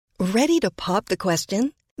Ready to pop the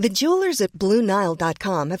question? The jewelers at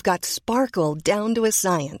BlueNile.com have got sparkle down to a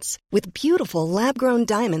science with beautiful lab-grown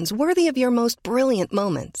diamonds worthy of your most brilliant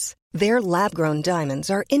moments. Their lab-grown diamonds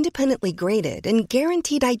are independently graded and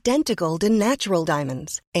guaranteed identical to natural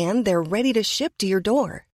diamonds, and they're ready to ship to your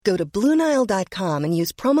door. Go to BlueNile.com and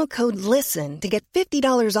use promo code LISTEN to get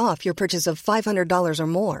 $50 off your purchase of $500 or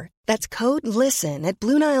more. That's code LISTEN at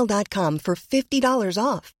BlueNile.com for $50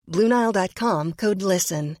 off. BlueNile.com, code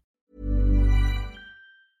LISTEN.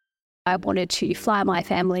 I wanted to fly my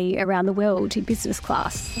family around the world in business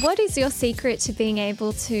class. What is your secret to being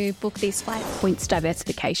able to book these flights? Points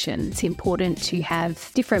diversification. It's important to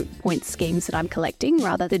have different points schemes that I'm collecting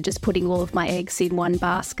rather than just putting all of my eggs in one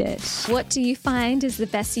basket. What do you find is the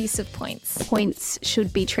best use of points? Points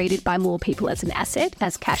should be treated by more people as an asset,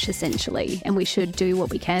 as cash essentially, and we should do what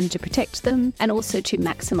we can to protect them and also to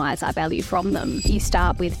maximise our value from them. You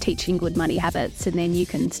start with teaching good money habits and then you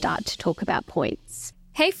can start to talk about points.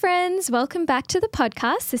 Hey friends, welcome back to the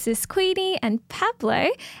podcast. This is Queenie and Pablo,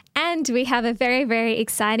 and we have a very, very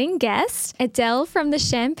exciting guest, Adele from the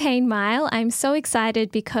Champagne Mile. I'm so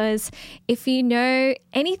excited because if you know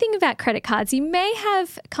anything about credit cards, you may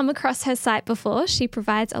have come across her site before. She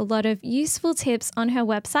provides a lot of useful tips on her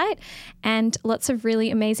website and lots of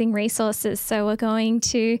really amazing resources. So we're going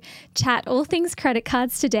to chat all things credit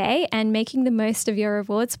cards today and making the most of your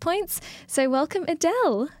rewards points. So welcome,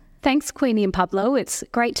 Adele. Thanks, Queenie and Pablo. It's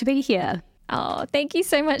great to be here. Oh, thank you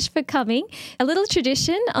so much for coming. A little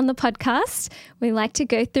tradition on the podcast, we like to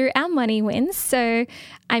go through our money wins. So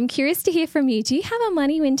I'm curious to hear from you. Do you have a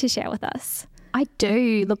money win to share with us? I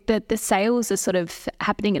do. Look, the sales are sort of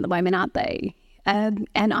happening at the moment, aren't they? And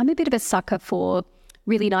I'm a bit of a sucker for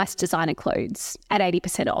really nice designer clothes at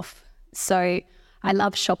 80% off. So I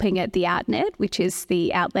love shopping at The Outnet, which is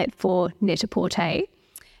the outlet for Net-a-Porter.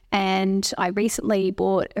 And I recently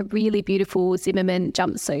bought a really beautiful Zimmermann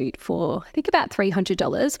jumpsuit for, I think, about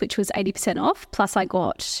 $300, which was 80% off. Plus I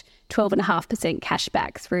got 12.5% cash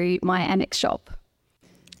back through my Amex shop.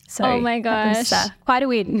 So oh my gosh. That was, quite a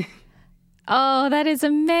win. Oh, that is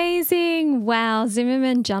amazing. Wow,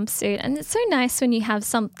 Zimmermann jumpsuit. And it's so nice when you have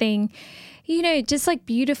something, you know, just like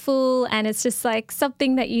beautiful and it's just like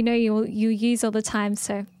something that you know you use all the time.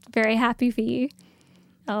 So very happy for you.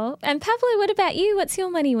 Oh, and Pablo, what about you? What's your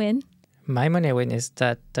money win? My money win is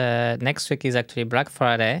that next week is actually Black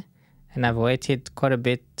Friday, and I've waited quite a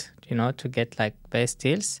bit, to get like best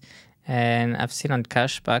deals. And I've seen on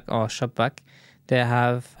Cashback or Shopback, they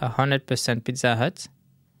have 100% Pizza Hut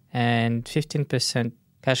and 15%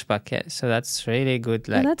 cashback. Yeah, so that's really good.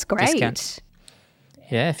 Like, that's great. Discount.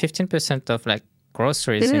 Yeah, 15% of like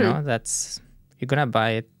groceries. That's you're gonna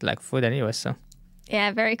buy it like food anyway. So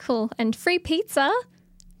yeah, very cool. And free pizza.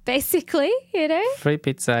 Basically, Free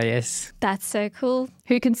pizza, yes. That's so cool.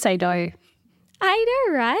 Who can say no? I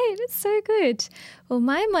know, right? It's so good. Well,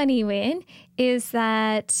 my money win is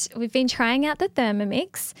that we've been trying out the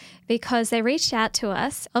Thermomix because they reached out to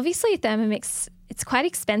us. Obviously, Thermomix, it's quite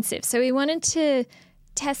expensive. So we wanted to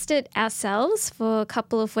test it ourselves for a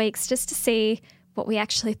couple of weeks just to see what we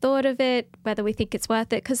actually thought of it, whether we think it's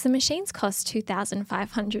worth it, because the machines cost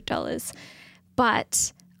 $2,500.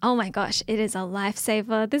 But oh my gosh, it is a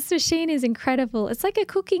lifesaver. This machine is incredible. It's like a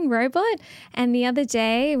cooking robot. And the other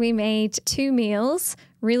day we made 2 meals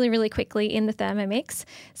really, really quickly in the Thermomix.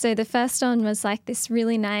 So the first one was like this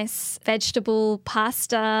really nice vegetable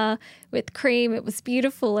pasta with cream. It was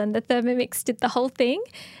beautiful. And the Thermomix did the whole thing.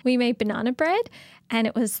 We made banana bread and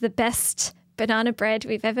it was the best banana bread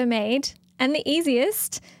we've ever made and the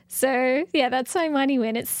easiest. So yeah, that's my money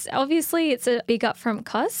win. It's a big upfront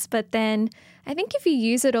cost, but then I think if you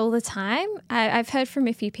use it all the time, I've heard from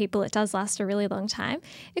a few people it does last a really long time.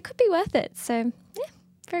 It could be worth it. So yeah,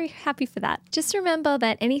 very happy for that. Just remember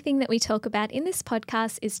that anything that we talk about in this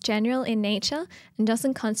podcast is general in nature and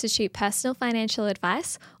doesn't constitute personal financial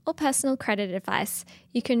advice or personal credit advice.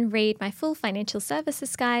 You can read my full financial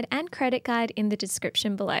services guide and credit guide in the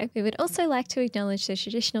description below. We would also like to acknowledge the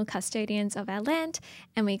traditional custodians of our land,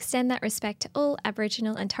 and we extend that respect to all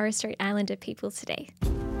Aboriginal and Torres Strait Islander people today.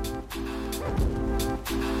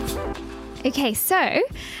 Okay, so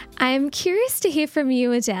I'm curious to hear from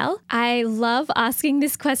you, Adele. I love asking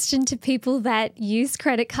this question to people that use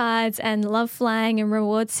credit cards and love flying and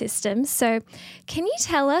reward systems. So can you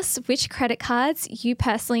tell us which credit cards you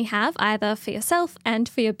personally have, either for yourself and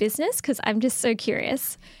for your business? Because I'm just so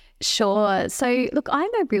curious. Sure. So look,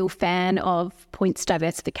 I'm a real fan of points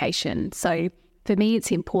diversification. So for me, it's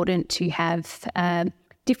important to have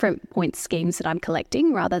different points schemes that I'm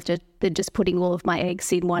collecting rather than just putting all of my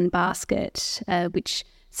eggs in one basket, which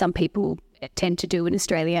some people tend to do in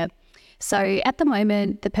Australia. So at the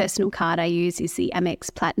moment, the personal card I use is the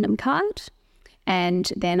Amex Platinum card.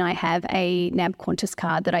 And then I have a NAB Qantas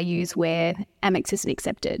card that I use where Amex isn't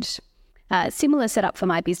accepted. Similar setup for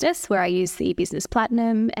my business where I use the Business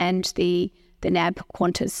Platinum and the NAB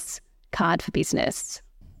Qantas card for business.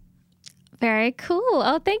 Very cool.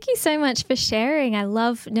 Oh, thank you so much for sharing. I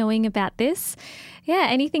love knowing about this. Yeah,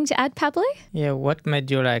 anything to add, Pablo? Yeah, what made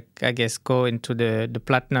you go into the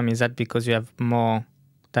platinum? Is that because you have more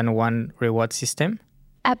than one reward system?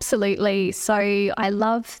 Absolutely. So I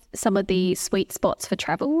love some of the sweet spots for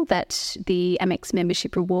travel that the Amex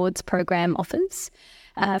Membership Rewards program offers.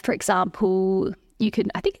 For example,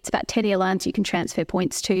 I think it's about 10 airlines you can transfer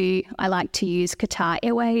points to. I like to use Qatar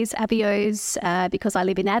Airways, Avios, because I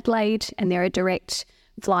live in Adelaide and there are direct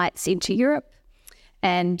flights into Europe.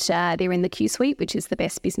 And they're in the Q Suite, which is the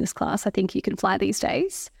best business class I think you can fly these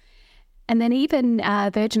days. And then even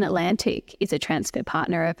Virgin Atlantic is a transfer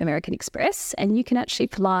partner of American Express, and you can actually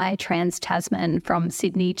fly Trans-Tasman from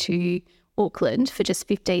Sydney to Auckland for just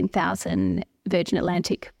 15,000 Virgin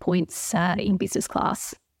Atlantic points in business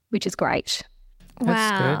class, which is great.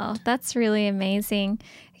 Wow, that's really amazing.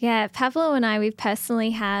 Yeah, Pablo and I, we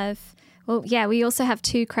personally we also have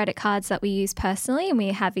 2 credit cards that we use personally, and we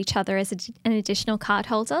have each other as an additional card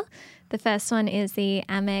holder. The first one is the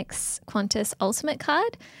Amex Qantas Ultimate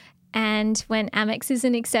card. And when Amex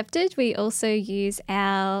isn't accepted, we also use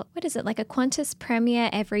our, a Qantas Premier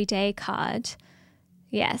Everyday card.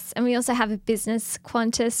 Yes, and we also have a business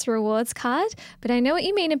Qantas rewards card. But I know what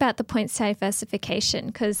you mean about the points diversification,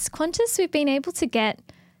 because Qantas we've been able to get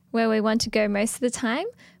where we want to go most of the time,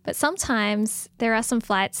 but sometimes there are some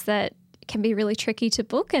flights that can be really tricky to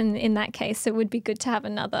book, and in that case it would be good to have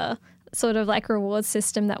another sort of reward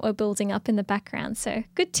system that we're building up in the background. So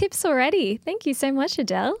good tips already. Thank you so much,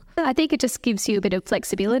 Adele. I think it just gives you a bit of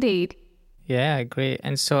flexibility. Yeah, I agree.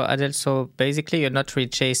 And so Adele, so basically you're not really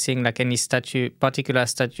chasing any particular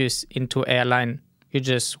status into airline. You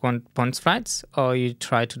just want points flights, or you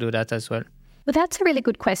try to do that as well? Well, that's a really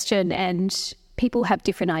good question, and people have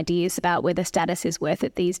different ideas about whether status is worth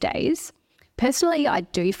it these days. Personally, I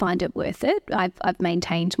do find it worth it. I've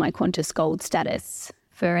maintained my Qantas Gold status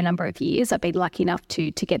for a number of years. I've been lucky enough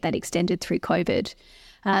to get that extended through COVID.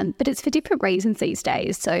 But it's for different reasons these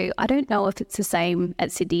days. So I don't know if it's the same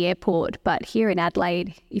at Sydney Airport, but here in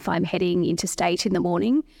Adelaide, if I'm heading interstate in the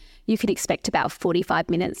morning, you can expect about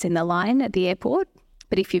 45 minutes in the line at the airport.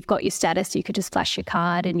 But if you've got your status, you could just flash your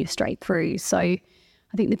card and you're straight through. So I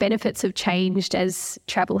think the benefits have changed as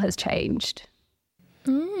travel has changed.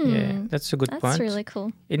 Yeah, that's a good point. That's really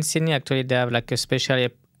cool. In Sydney, actually, they have a special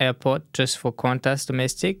airport just for Qantas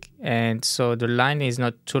domestic. And so the line is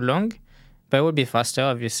not too long, but it would be faster,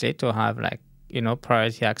 obviously, to have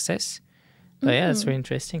priority access. But yeah, that's really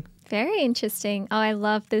interesting. Very interesting. Oh, I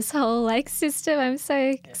love this whole system. I'm so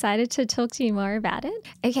excited to talk to you more about it.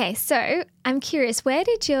 Okay, so I'm curious, where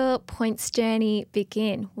did your points journey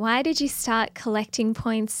begin? Why did you start collecting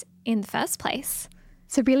points in the first place?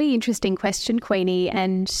 It's a really interesting question, Queenie,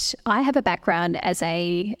 and I have a background as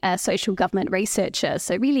a social government researcher,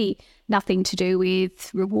 so really nothing to do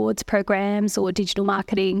with rewards programs or digital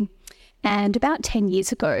marketing. And about 10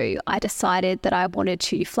 years ago, I decided that I wanted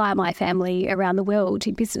to fly my family around the world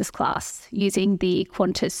in business class using the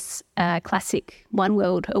Qantas Classic One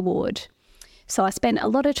World Award. So I spent a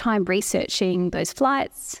lot of time researching those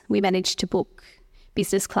flights. We managed to book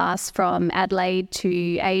business class from Adelaide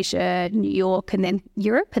to Asia, New York, and then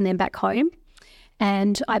Europe, and then back home.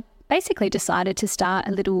 And I basically decided to start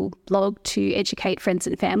a little blog to educate friends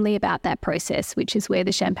and family about that process, which is where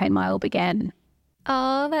the Champagne Mile began.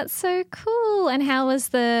 Oh, that's so cool. And how was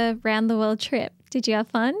the round the world trip? Did you have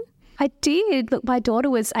fun? I did. Look, my daughter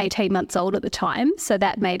was 18 months old at the time, so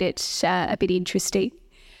that made it a bit interesting.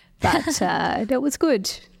 But it was good.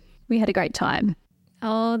 We had a great time.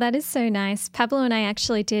 Oh, that is so nice. Pablo and I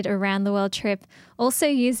actually did a round the world trip, also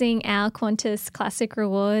using our Qantas Classic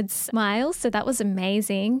Rewards miles. So that was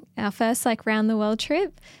amazing. Our first round the world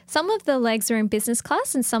trip. Some of the legs were in business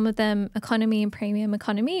class and some of them economy and premium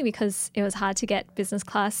economy, because it was hard to get business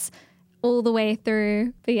class all the way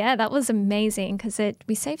through. But yeah, that was amazing because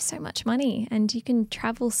we saved so much money and you can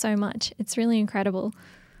travel so much. It's really incredible.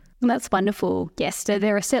 That's wonderful. Yes, so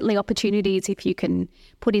there are certainly opportunities if you can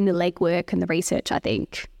put in the legwork and the research, I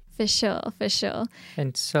think. For sure, for sure.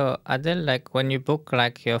 And so, Adele, when you book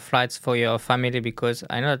your flights for your family, because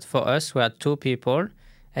I know that for us, we are 2 people,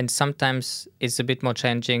 and sometimes it's a bit more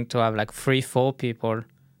challenging to have 3-4 people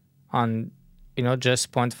on,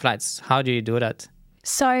 just point flights. How do you do that?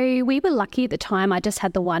 So we were lucky at the time. I just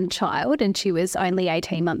had the one child and she was only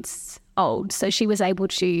 18 months old. So she was able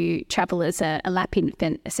to travel as a lap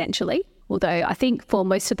infant, essentially. Although I think for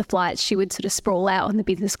most of the flights, she would sort of sprawl out on the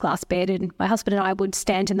business class bed and my husband and I would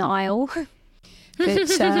stand in the aisle. But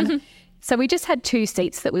so we just had 2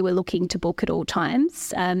 seats that we were looking to book at all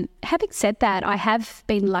times. Having said that, I have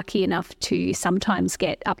been lucky enough to sometimes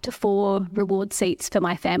get up to 4 reward seats for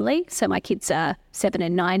my family. So my kids are 7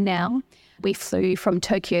 and 9 now. We flew from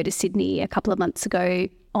Tokyo to Sydney a couple of months ago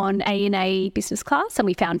on ANA business class and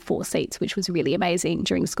we found 4 seats, which was really amazing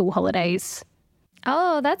during school holidays.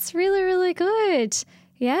 Oh, that's really, really good.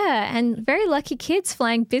 Yeah, and very lucky kids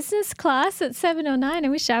flying business class at 7 or 9. I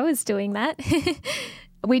wish I was doing that.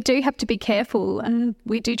 We do have to be careful.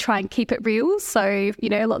 We do try and keep it real. So,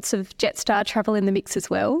 lots of Jetstar travel in the mix as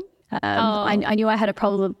well. I knew I had a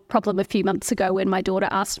problem a few months ago when my daughter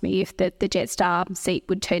asked me if the Jetstar seat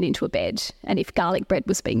would turn into a bed and if garlic bread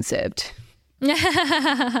was being served.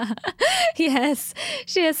 Yes,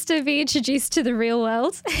 she has to be introduced to the real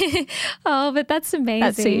world. Oh, but that's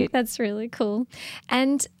amazing. That's really cool.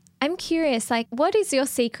 And I'm curious, what is your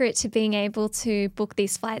secret to being able to book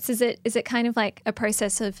these flights? Is it kind of like a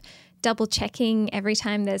process of double checking every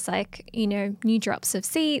time there's new drops of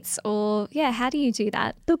seats, or how do you do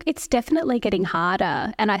that? Look, it's definitely getting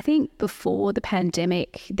harder. And I think before the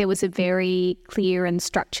pandemic, there was a very clear and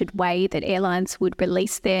structured way that airlines would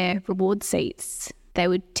release their reward seats. They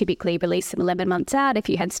would typically release them 11 months out if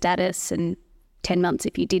you had status and 10 months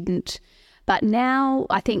if you didn't. But now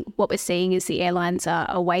I think what we're seeing is the airlines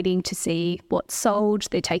are waiting to see what's sold.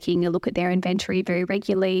 They're taking a look at their inventory very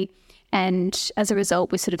regularly. And as a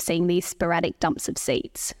result, we're sort of seeing these sporadic dumps of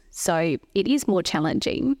seats. So it is more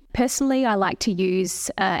challenging. Personally, I like to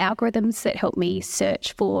use algorithms that help me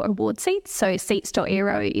search for award seats. So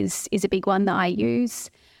Seats.aero is a big one that I use.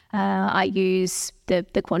 I use the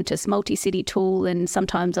Qantas multi-city tool, and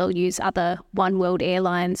sometimes I'll use other One World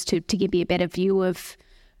airlines to give me a better view of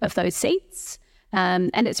those seats.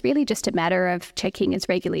 And it's really just a matter of checking as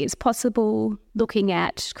regularly as possible, looking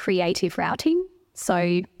at creative routing.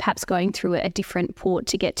 So perhaps going through a different port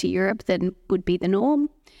to get to Europe than would be the norm,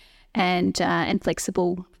 and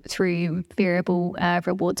flexible through variable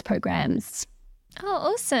rewards programs.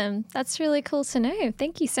 Oh, awesome. That's really cool to know.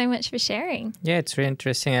 Thank you so much for sharing. Yeah, it's really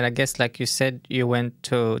interesting. And I guess, like you said, you went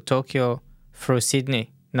to Tokyo through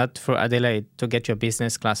Sydney, not through Adelaide, to get your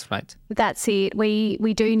business class flight. That's it. We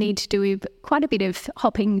do need to do quite a bit of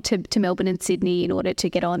hopping to Melbourne and Sydney in order to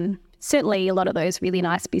get on certainly a lot of those really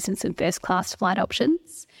nice business and first class flight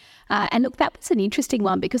options. And look, that was an interesting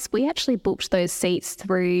one because we actually booked those seats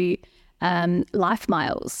through Life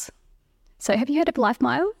Miles. So have you heard of Life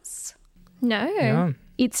Miles? No.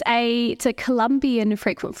 It's a Colombian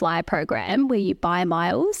frequent flyer program where you buy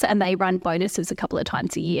miles and they run bonuses a couple of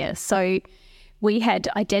times a year. So we had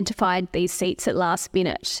identified these seats at last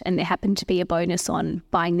minute and there happened to be a bonus on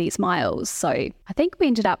buying these miles. So I think we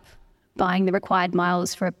ended up buying the required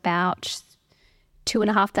miles for about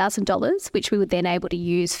 $2,500, which we were then able to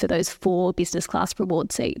use for those 4 business class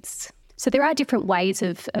reward seats. So there are different ways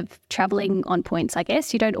of travelling on points, I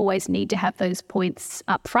guess. You don't always need to have those points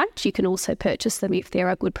up front. You can also purchase them if there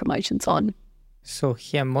are good promotions on. So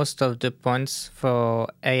here, most of the points for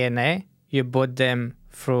ANA, you bought them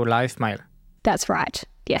through LifeMile. That's right,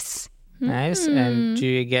 yes. Nice. And do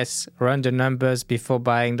you guess run the numbers before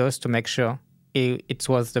buying those to make sure it's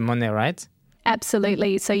worth the money, right?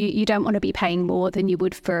 Absolutely. So you don't want to be paying more than you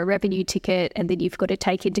would for a revenue ticket, and then you've got to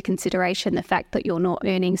take into consideration the fact that you're not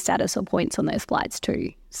earning status or points on those flights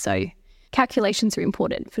too. So calculations are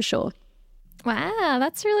important for sure. Wow,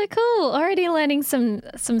 that's really cool. Already learning some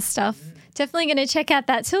stuff. Definitely going to check out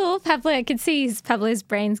that tool. Pablo, I can see Pablo's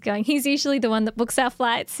brain's going. He's usually the one that books our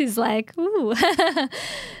flights. He's like, ooh.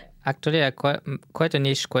 Actually, quite a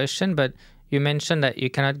niche question, but you mentioned that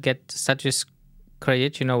you cannot get status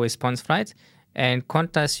credit, with Points Flight. And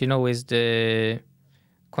Qantas, with the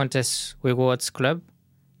Qantas Rewards Club,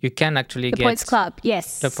 you can actually get... The Points Club,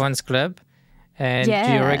 yes. The Points Club. And do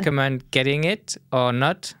you recommend getting it or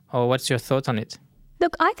not? Or what's your thought on it?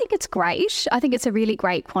 Look, I think it's great. I think it's a really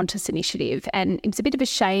great Qantas initiative. And it was a bit of a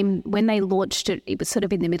shame when they launched it. It was sort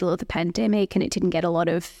of in the middle of the pandemic and it didn't get a lot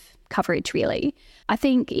of coverage, really. I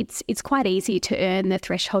think it's quite easy to earn the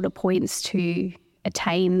threshold of points to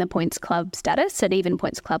attain the Points Club status and even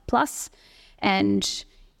Points Club Plus. And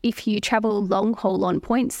if you travel long haul on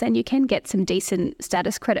points, then you can get some decent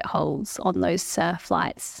status credit holds on those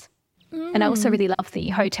flights. And I also really love the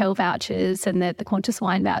hotel vouchers and the Qantas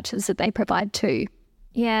wine vouchers that they provide too.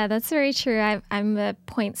 Yeah, that's very true. I'm a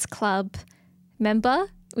Points Club member,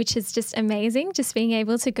 which is just amazing. Just being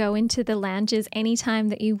able to go into the lounges anytime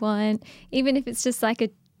that you want, even if it's just like a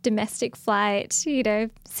domestic flight,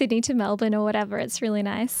 Sydney to Melbourne or whatever. It's really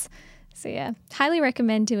nice. So yeah, highly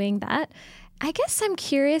recommend doing that. I guess I'm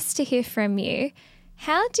curious to hear from you.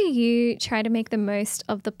 How do you try to make the most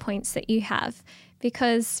of the points that you have?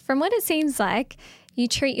 Because from what it seems like, you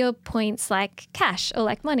treat your points like cash or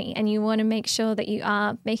like money, and you want to make sure that you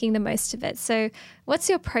are making the most of it. So what's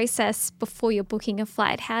your process before you're booking a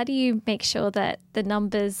flight? How do you make sure that the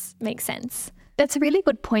numbers make sense? That's a really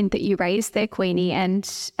good point that you raised there, Queenie.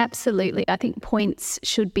 And absolutely, I think points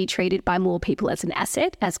should be treated by more people as an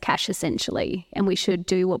asset, as cash essentially. And we should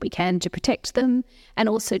do what we can to protect them and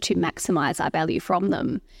also to maximise our value from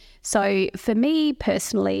them. So for me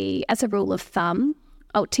personally, as a rule of thumb,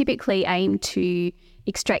 I'll typically aim to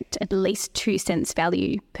extract at least 2 cents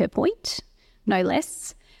value per point, no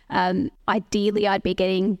less. Ideally, I'd be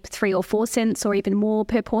getting 3 or 4 cents or even more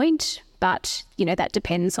per point. But, that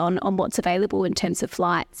depends on what's available in terms of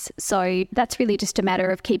flights. So that's really just a matter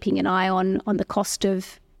of keeping an eye on the cost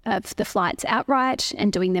of the flights outright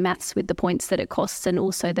and doing the maths with the points that it costs, and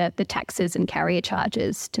also the taxes and carrier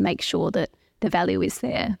charges to make sure that the value is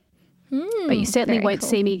there. But you certainly won't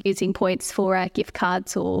see me using points for gift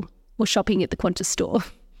cards or shopping at the Qantas store.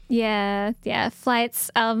 Yeah,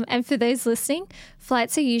 flights. And for those listening,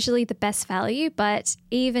 flights are usually the best value, but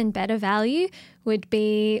even better value would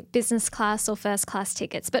be business class or first class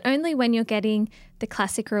tickets, but only when you're getting the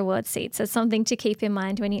classic reward seats. So something to keep in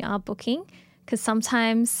mind when you are booking, because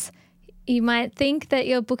sometimes you might think that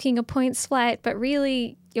you're booking a points flight, but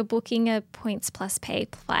really you're booking a points plus pay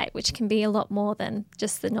flight, which can be a lot more than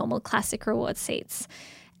just the normal classic reward seats.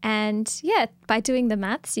 And yeah, by doing the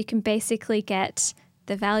maths, you can basically get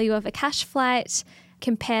the value of a cash flight,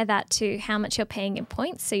 compare that to how much you're paying in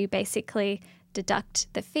points. So you basically deduct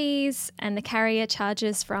the fees and the carrier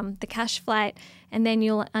charges from the cash flight, and then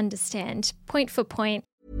you'll understand point for point.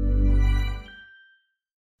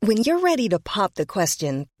 When you're ready to pop the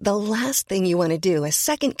question, the last thing you want to do is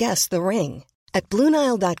second-guess the ring. At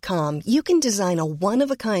BlueNile.com, you can design a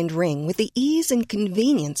one-of-a-kind ring with the ease and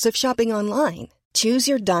convenience of shopping online. Choose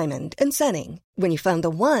your diamond and setting. When you find the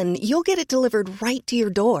one, you'll get it delivered right to your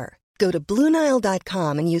door. Go to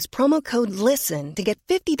BlueNile.com and use promo code LISTEN to get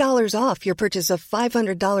 $50 off your purchase of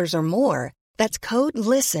 $500 or more. That's code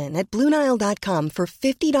LISTEN at BlueNile.com for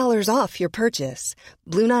 $50 off your purchase.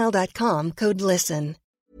 BlueNile.com, code LISTEN.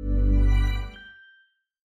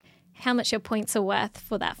 How much your points are worth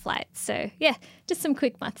for that flight. So yeah, just some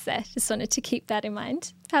quick maths there. Just wanted to keep that in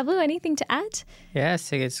mind. Pablo, anything to add? Yeah, I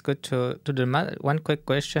think it's good to do the math. One quick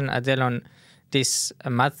question, Adele, on this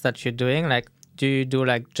math that you're doing. Like, do you do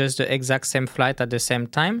like just the exact same flight at the same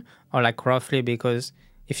time, or like roughly? Because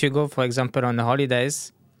if you go, for example, on the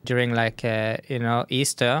holidays during like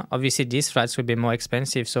Easter, obviously these flights will be more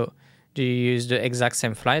expensive. So do you use the exact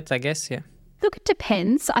same flight? I guess, yeah. Look, it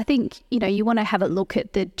depends. I think, you want to have a look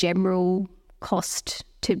at the general cost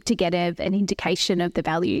to get an indication of the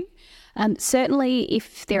value. Certainly,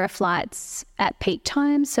 if there are flights at peak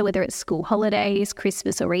times, so whether it's school holidays,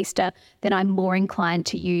 Christmas or Easter, then I'm more inclined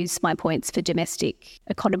to use my points for domestic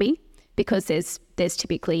economy, because there's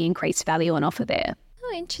typically increased value on offer there.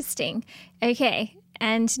 Oh, interesting. Okay,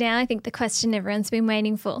 and now I think the question everyone's been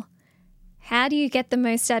waiting for. How do you get the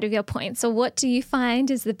most out of your points, or what do you find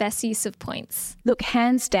is the best use of points? Look,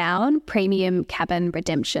 hands down, premium cabin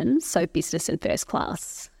redemption, so business and first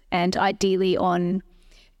class, and ideally on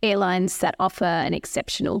airlines that offer an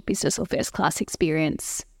exceptional business or first class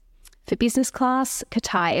experience. For business class,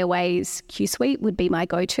 Qatar Airways Q Suite would be my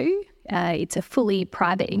go-to. It's a fully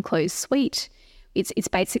private enclosed suite. It's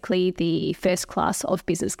basically the first class of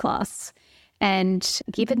business class. And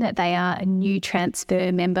given that they are a new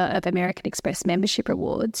transfer member of American Express membership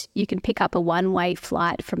rewards, you can pick up a one-way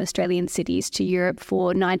flight from Australian cities to Europe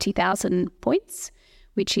for 90,000 points,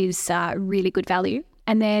 which is really good value.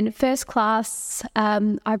 And then first class,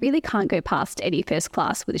 I really can't go past any first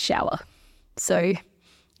class with a shower. So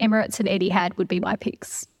Emirates and Etihad would be my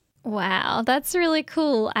picks. Wow, that's really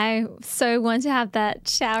cool. I so want to have that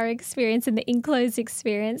shower experience and the enclosed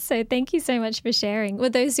experience. So thank you so much for sharing.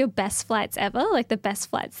 Were those your best flights ever, like the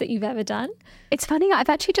best flights that you've ever done? It's funny, I've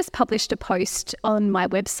actually just published a post on my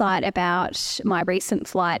website about my recent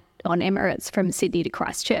flight on Emirates from Sydney to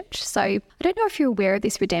Christchurch. So I don't know if you're aware of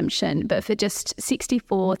this redemption, but for just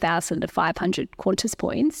 64,500 Qantas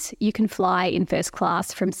points, you can fly in first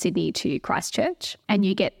class from Sydney to Christchurch, and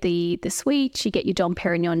you get the suite, you get your Dom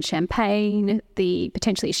Perignon champagne, the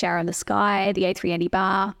potentially shower in the sky, the A380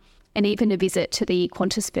 bar, and even a visit to the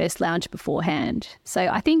Qantas First Lounge beforehand. So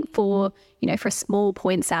I think for a small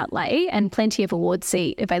points outlay and plenty of award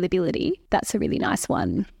seat availability, that's a really nice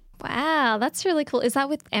one. Wow, that's really cool. Is that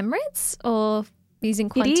with Emirates or using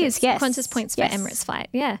Qantas? It is, yes. Qantas points for Emirates flight,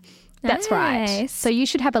 yeah. That's right. Nice. So you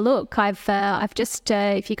should have a look. I've just,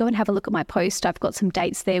 if you go and have a look at my post, I've got some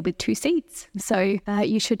dates there with 2 seats. So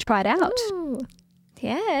you should try it out. Ooh.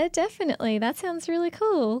 Yeah, definitely. That sounds really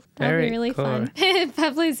cool. That'll Very be really cool. fun.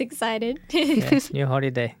 Pablo's excited. Yeah, new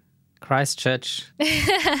holiday. Christchurch.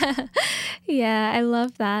 Yeah, I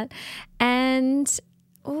love that. And,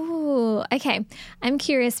 okay. I'm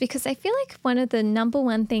curious because I feel like one of the number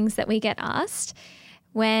one things that we get asked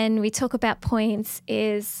when we talk about points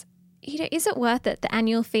is, is it worth it, the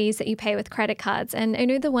annual fees that you pay with credit cards? And I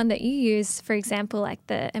know the one that you use, for example, like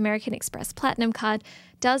the American Express Platinum card,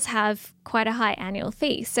 does have quite a high annual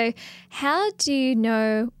fee. So how do you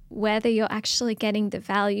know whether you're actually getting the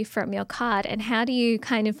value from your card, and how do you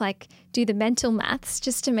kind of like do the mental maths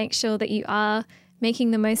just to make sure that you are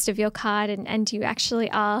making the most of your card and you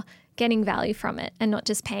actually are getting value from it and not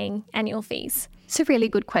just paying annual fees? It's a really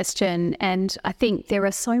good question. And I think there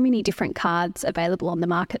are so many different cards available on the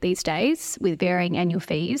market these days with varying annual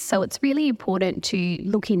fees. So it's really important to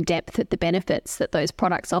look in depth at the benefits that those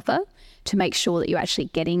products offer to make sure that you're actually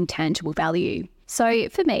getting tangible value. So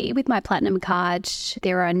for me, with my Platinum card,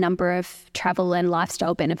 there are a number of travel and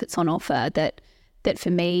lifestyle benefits on offer that for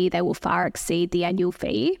me, they will far exceed the annual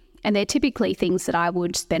fee. And they're typically things that I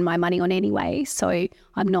would spend my money on anyway. So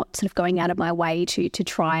I'm not sort of going out of my way to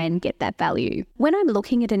try and get that value. When I'm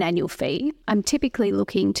looking at an annual fee, I'm typically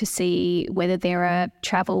looking to see whether there are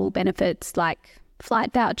travel benefits like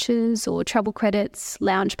flight vouchers or travel credits,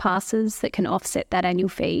 lounge passes that can offset that annual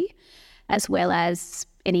fee, as well as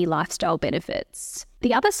any lifestyle benefits.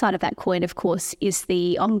 The other side of that coin, of course, is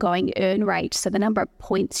the ongoing earn rate. So the number of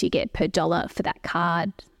points you get per dollar for that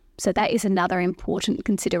card. So that is another important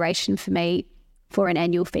consideration for me for an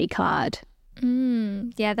annual fee card.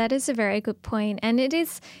 Yeah, that is a very good point. And it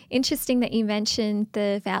is interesting that you mentioned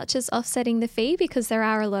the vouchers offsetting the fee, because there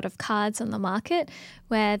are a lot of cards on the market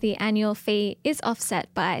where the annual fee is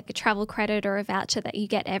offset by a travel credit or a voucher that you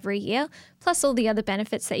get every year, plus all the other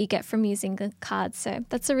benefits that you get from using the card. So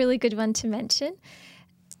that's a really good one to mention.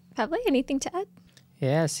 Pablo, anything to add?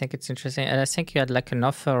 Yeah, I think it's interesting. And I think you had like an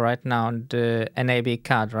offer right now on the NAB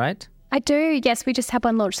card, right? I do. Yes, we just had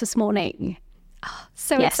one launched this morning.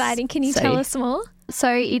 So Yes. exciting. Can you So- tell us more?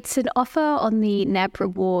 So it's an offer on the NAB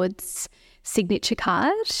Rewards signature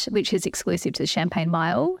card, which is exclusive to the Champagne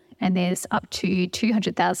Mile. And there's up to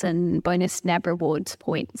 200,000 bonus NAB Rewards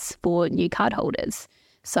points for new card holders.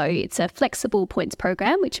 So it's a flexible points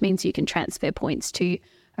program, which means you can transfer points to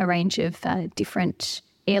a range of different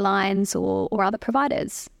airlines or other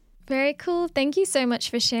providers. Very cool. Thank you so much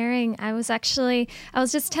for sharing. I was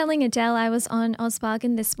just telling Adele I was on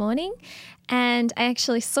Ozbargain this morning and I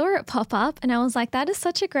actually saw it pop up and I was like, that is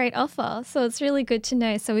such a great offer. So it's really good to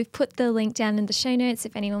know. So we've put the link down in the show notes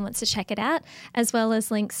if anyone wants to check it out, as well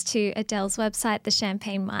as links to Adele's website, The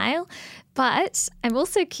Champagne Mile. But I'm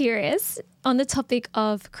also curious on the topic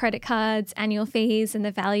of credit cards, annual fees, and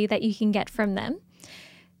the value that you can get from them.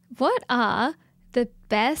 What are the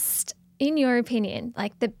best, in your opinion,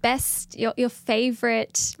 like the best, your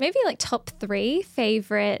favorite, maybe like top 3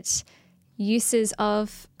 favorite uses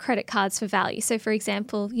of credit cards for value? So for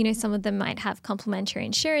example, some of them might have complimentary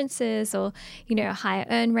insurances or, a higher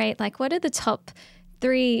earn rate. Like what are the top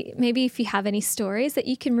 3, maybe if you have any stories that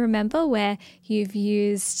you can remember where you've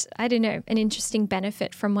used, I don't know, an interesting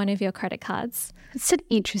benefit from one of your credit cards? It's an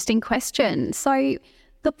interesting question. So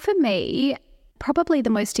look, for me, probably the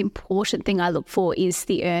most important thing I look for is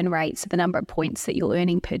the earn rate, so the number of points that you're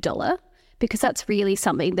earning per dollar, because that's really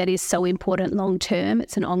something that is so important long term.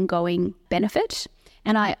 It's an ongoing benefit.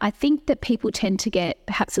 And I think that people tend to get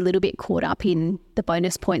perhaps a little bit caught up in the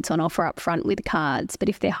bonus points on offer up front with cards. But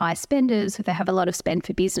if they're high spenders, if they have a lot of spend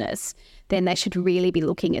for business, then they should really be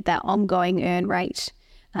looking at that ongoing earn rate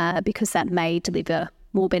because that may deliver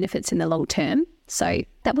more benefits in the long term. So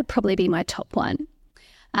that would probably be my top one.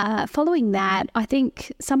 Following that, I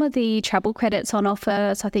think some of the travel credits on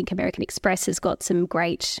offer, so I think American Express has got some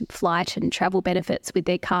great flight and travel benefits with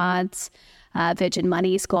their cards. Virgin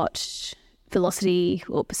Money's got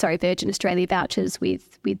Virgin Australia vouchers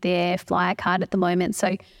with their flyer card at the moment.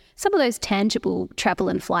 So some of those tangible travel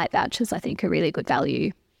and flight vouchers I think are really good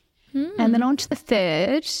value. And then on to the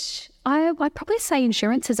third, I'd probably say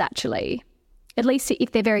insurances actually. At least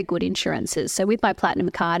if they're very good insurances. So with my Platinum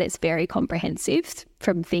card, it's very comprehensive,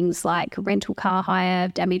 from things like rental car hire,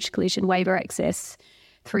 damage, collision, waiver access,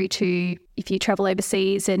 through to if you travel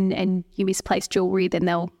overseas and you misplace jewellery, then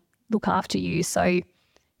they'll look after you. So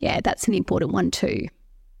yeah, that's an important one too.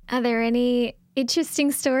 Are there any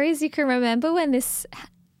interesting stories you can remember when this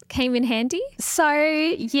came in handy?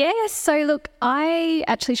 So look, I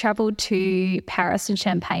actually travelled to Paris and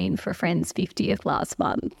Champagne for a friend's 50th last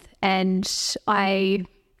month. and I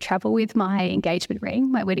travel with my engagement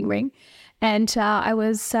ring, my wedding ring. And I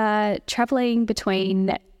was traveling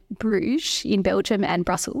between Bruges in Belgium and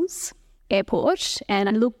Brussels airport, and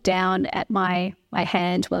I looked down at my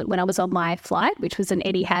hand when I was on my flight, which was an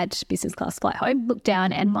Etihad business class flight home, looked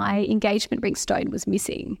down and my engagement ring stone was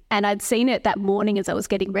missing. And I'd seen it that morning as I was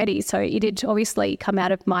getting ready. So it had obviously come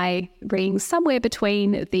out of my ring somewhere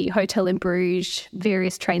between the hotel in Bruges,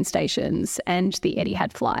 various train stations, and the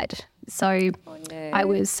Etihad flight. So I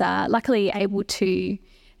was luckily able to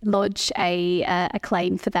lodge a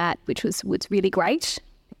claim for that, which was really great.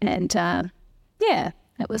 And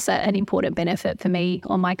it was an important benefit for me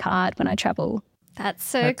on my card when I travel. That's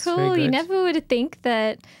so cool. You never would think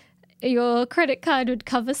that your credit card would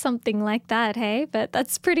cover something like that, hey? But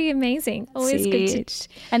that's pretty amazing. Always good to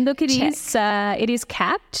And look, it is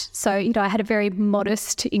capped. So, I had a very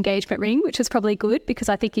modest engagement ring, which was probably good because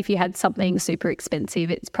I think if you had something super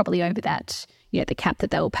expensive, it's probably over that, the cap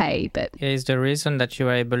that they'll pay. But is the reason that you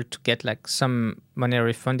were able to get like some money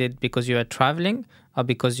refunded because you were traveling or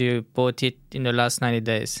because you bought it in the last 90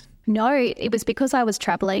 days? No, it was because I was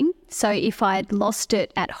traveling. So if I'd lost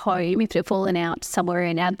it at home, if it had fallen out somewhere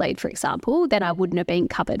in Adelaide, for example, then I wouldn't have been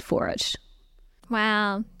covered for it.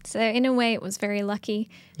 Wow. So in a way, it was very lucky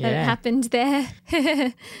that it happened there.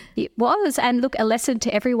 It was. And look, a lesson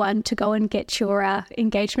to everyone to go and get your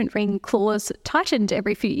engagement ring clause tightened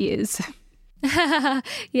every few years.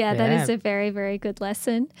 Yeah, that is a very, very good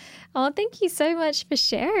lesson. Oh, thank you so much for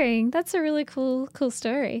sharing. That's a really cool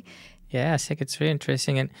story. Yeah, I think it's really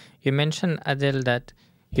interesting. And you mentioned, Adele, that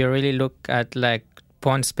you really look at like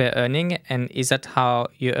points per earning. And is that how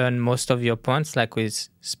you earn most of your points, like with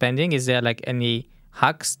spending? Is there like any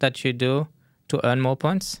hacks that you do to earn more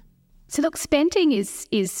points? So look, spending is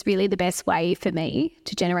really the best way for me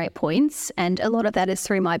to generate points. And a lot of that is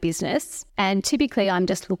through my business. And typically I'm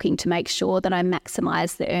just looking to make sure that I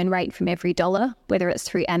maximise the earn rate from every dollar, whether it's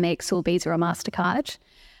through Amex or Visa or MasterCard.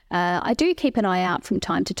 I do keep an eye out from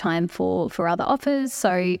time to time for other offers.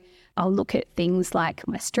 So I'll look at things like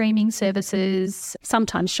my streaming services,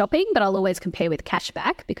 sometimes shopping, but I'll always compare with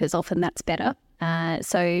cashback because often that's better.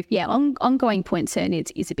 Ongoing points earn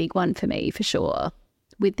is a big one for me for sure,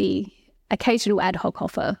 with the occasional ad hoc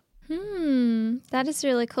offer. That is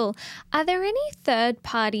really cool. Are there any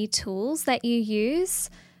third-party tools that you use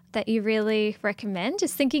that you really recommend?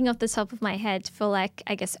 Just thinking off the top of my head for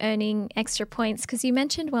earning extra points, because you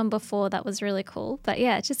mentioned one before that was really cool. But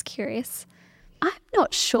yeah, just curious. I'm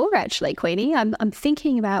not sure actually, Queenie. I'm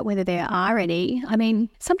thinking about whether there are any. I mean,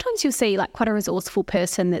 sometimes you'll see like quite a resourceful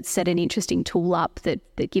person that's set an interesting tool up that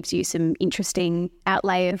gives you some interesting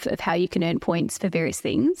outlay of how you can earn points for various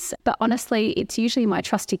things. But honestly, it's usually my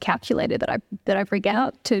trusty calculator that I bring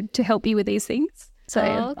out to help you with these things.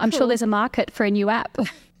 So I'm sure there's a market for a new app.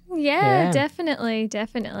 Yeah, definitely.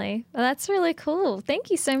 Well, that's really cool.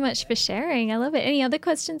 Thank you so much for sharing. I love it. Any other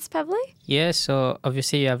questions, Pablo? Yeah, so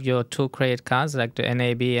obviously you have your two credit cards, like the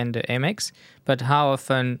NAB and the Amex. But how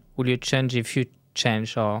often will you change if you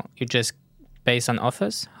change, or you just based on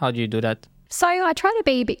offers? How do you do that? So I try to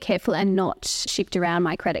be a bit careful and not shift around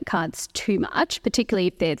my credit cards too much, particularly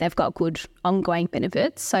if they've got good ongoing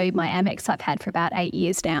benefits. So my Amex I've had for about 8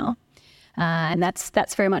 years now, and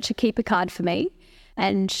that's very much a keeper card for me.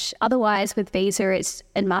 And otherwise with Visa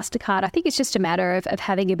and MasterCard, I think it's just a matter of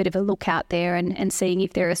having a bit of a look out there and seeing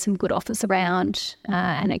if there are some good offers around,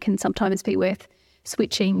 and it can sometimes be worth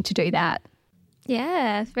switching to do that.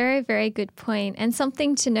 Yeah, very, very good point. And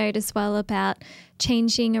something to note as well about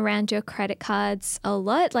changing around your credit cards a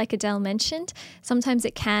lot, like Adele mentioned, sometimes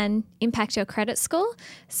it can impact your credit score.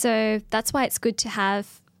 So that's why it's good to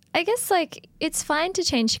have, I guess, it's fine to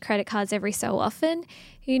change credit cards every so often,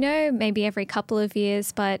 maybe every couple of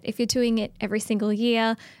years. But if you're doing it every single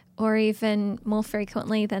year or even more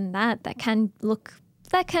frequently than that, that can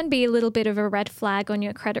be a little bit of a red flag on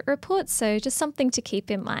your credit report. So just something to keep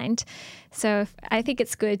in mind. So I think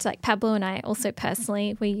it's good. Like Pablo and I also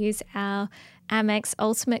personally, we use our Amex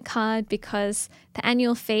Ultimate card because the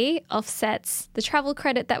annual fee offsets the travel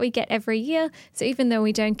credit that we get every year. So even though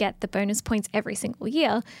we don't get the bonus points every single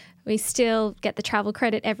year, we still get the travel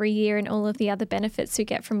credit every year and all of the other benefits we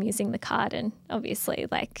get from using the card. And obviously,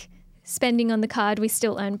 spending on the card, we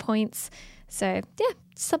still earn points. So yeah,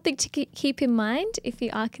 something to keep in mind if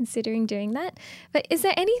you are considering doing that. But is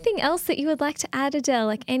there anything else that you would like to add, Adele?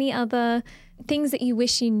 Like any other things that you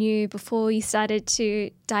wish you knew before you started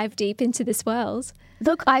to dive deep into this world?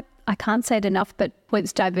 Look, I can't say it enough, but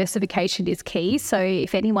points diversification is key. So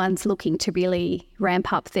if anyone's looking to really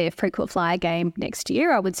ramp up their frequent flyer game next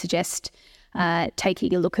year, I would suggest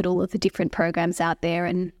taking a look at all of the different programs out there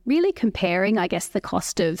and really comparing, I guess, the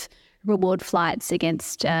cost of reward flights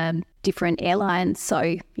against different airlines.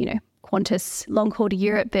 So, Qantas long haul to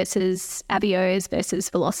Europe versus Avios versus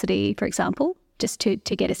Velocity, for example, just to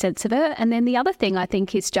get a sense of it. And then the other thing I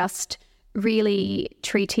think is just really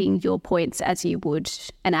treating your points as you would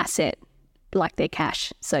an asset, like their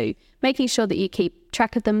cash. So making sure that you keep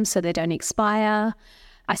track of them so they don't expire.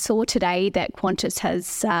 I saw today that Qantas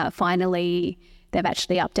has they've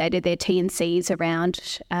actually updated their T&Cs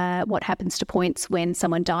around what happens to points when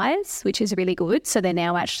someone dies, which is really good. So they're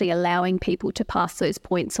now actually allowing people to pass those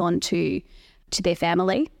points on to their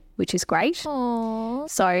family, which is great. Aww.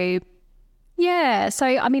 So, yeah. So,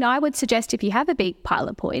 I mean, I would suggest if you have a big pile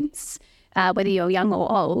of points, whether you're young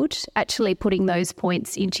or old, actually putting those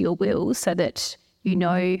points into your will so that you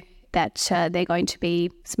know that they're going to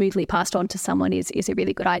be smoothly passed on to someone is a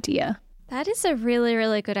really good idea. That is a really,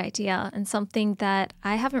 really good idea and something that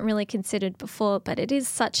I haven't really considered before, but it is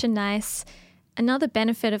such a nice, another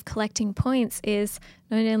benefit of collecting points is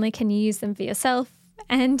not only can you use them for yourself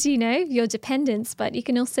and, your dependents, but you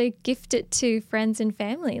can also gift it to friends and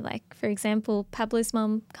family. Like, for example, Pablo's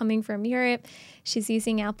mum coming from Europe, she's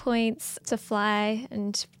using our points to fly,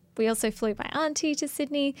 and we also flew my auntie to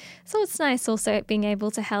Sydney. So it's nice also being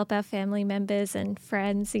able to help our family members and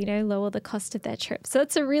friends, lower the cost of their trip. So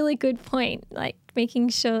it's a really good point, like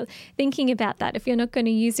thinking about that. If you're not going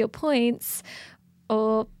to use your points,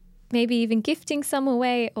 or maybe even gifting some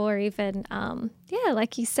away, or even,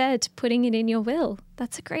 like you said, putting it in your will.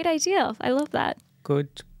 That's a great idea. I love that.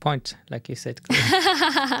 Good point, like you said.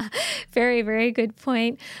 Very, very good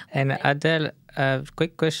point. And Adele, a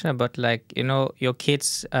quick question about your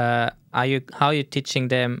kids. How are you teaching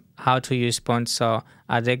them how to use points? So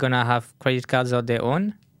are they gonna have credit cards of their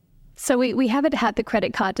own? So we haven't had the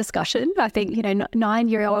credit card discussion. I think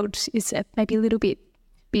 9-year-old is maybe a little bit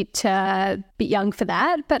young for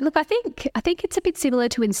that. But look, I think it's a bit similar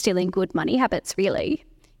to instilling good money habits, really.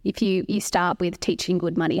 If you start with teaching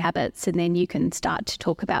good money habits and then you can start to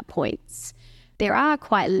talk about points. There are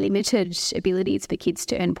quite limited abilities for kids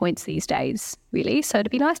to earn points these days, really. So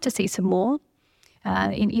it'd be nice to see some more,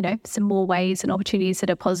 some more ways and opportunities that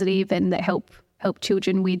are positive and that help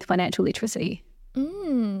children with financial literacy.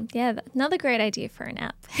 Yeah, another great idea for an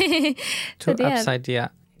app. Apps idea.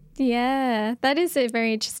 Yeah, that is a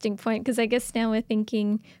very interesting point, because I guess now we're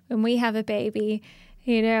thinking when we have a baby,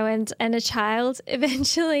 and a child,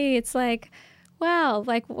 eventually it's like, wow,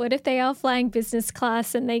 like what if they are flying business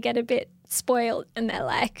class and they get a bit spoiled and they're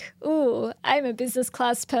like, ooh, I'm a business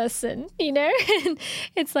class person, And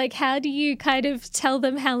it's like, how do you kind of tell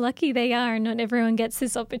them how lucky they are, and not everyone gets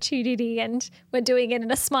this opportunity, and we're doing it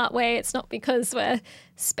in a smart way. It's not because we're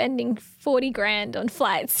spending 40 grand on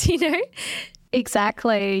flights,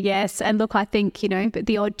 Exactly, yes. And look, I think,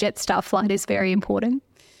 the odd Jetstar flight is very important.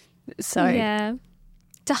 So yeah,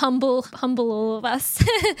 to humble all of us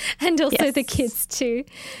and also the kids too.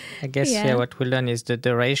 I guess, what we learn is that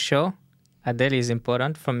the ratio, Adele, is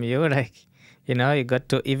important from you. You got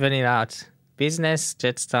to even it out. Business,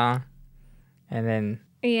 Jetstar, and then...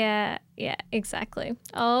 Yeah, exactly.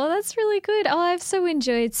 Oh, that's really good. Oh, I've so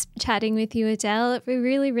enjoyed chatting with you, Adele. We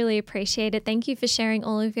really, really appreciate it. Thank you for sharing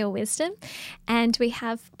all of your wisdom. And we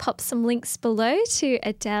have popped some links below to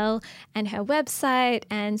Adele and her website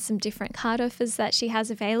and some different card offers that she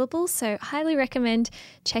has available. So highly recommend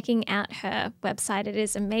checking out her website. It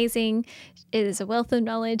is amazing. It is a wealth of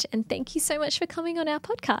knowledge. And thank you so much for coming on our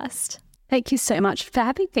podcast. Thank you so much for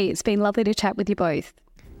having me. It's been lovely to chat with you both.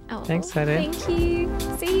 Oh, thanks, Adele. Thank you.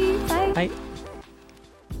 See you. Bye. Bye.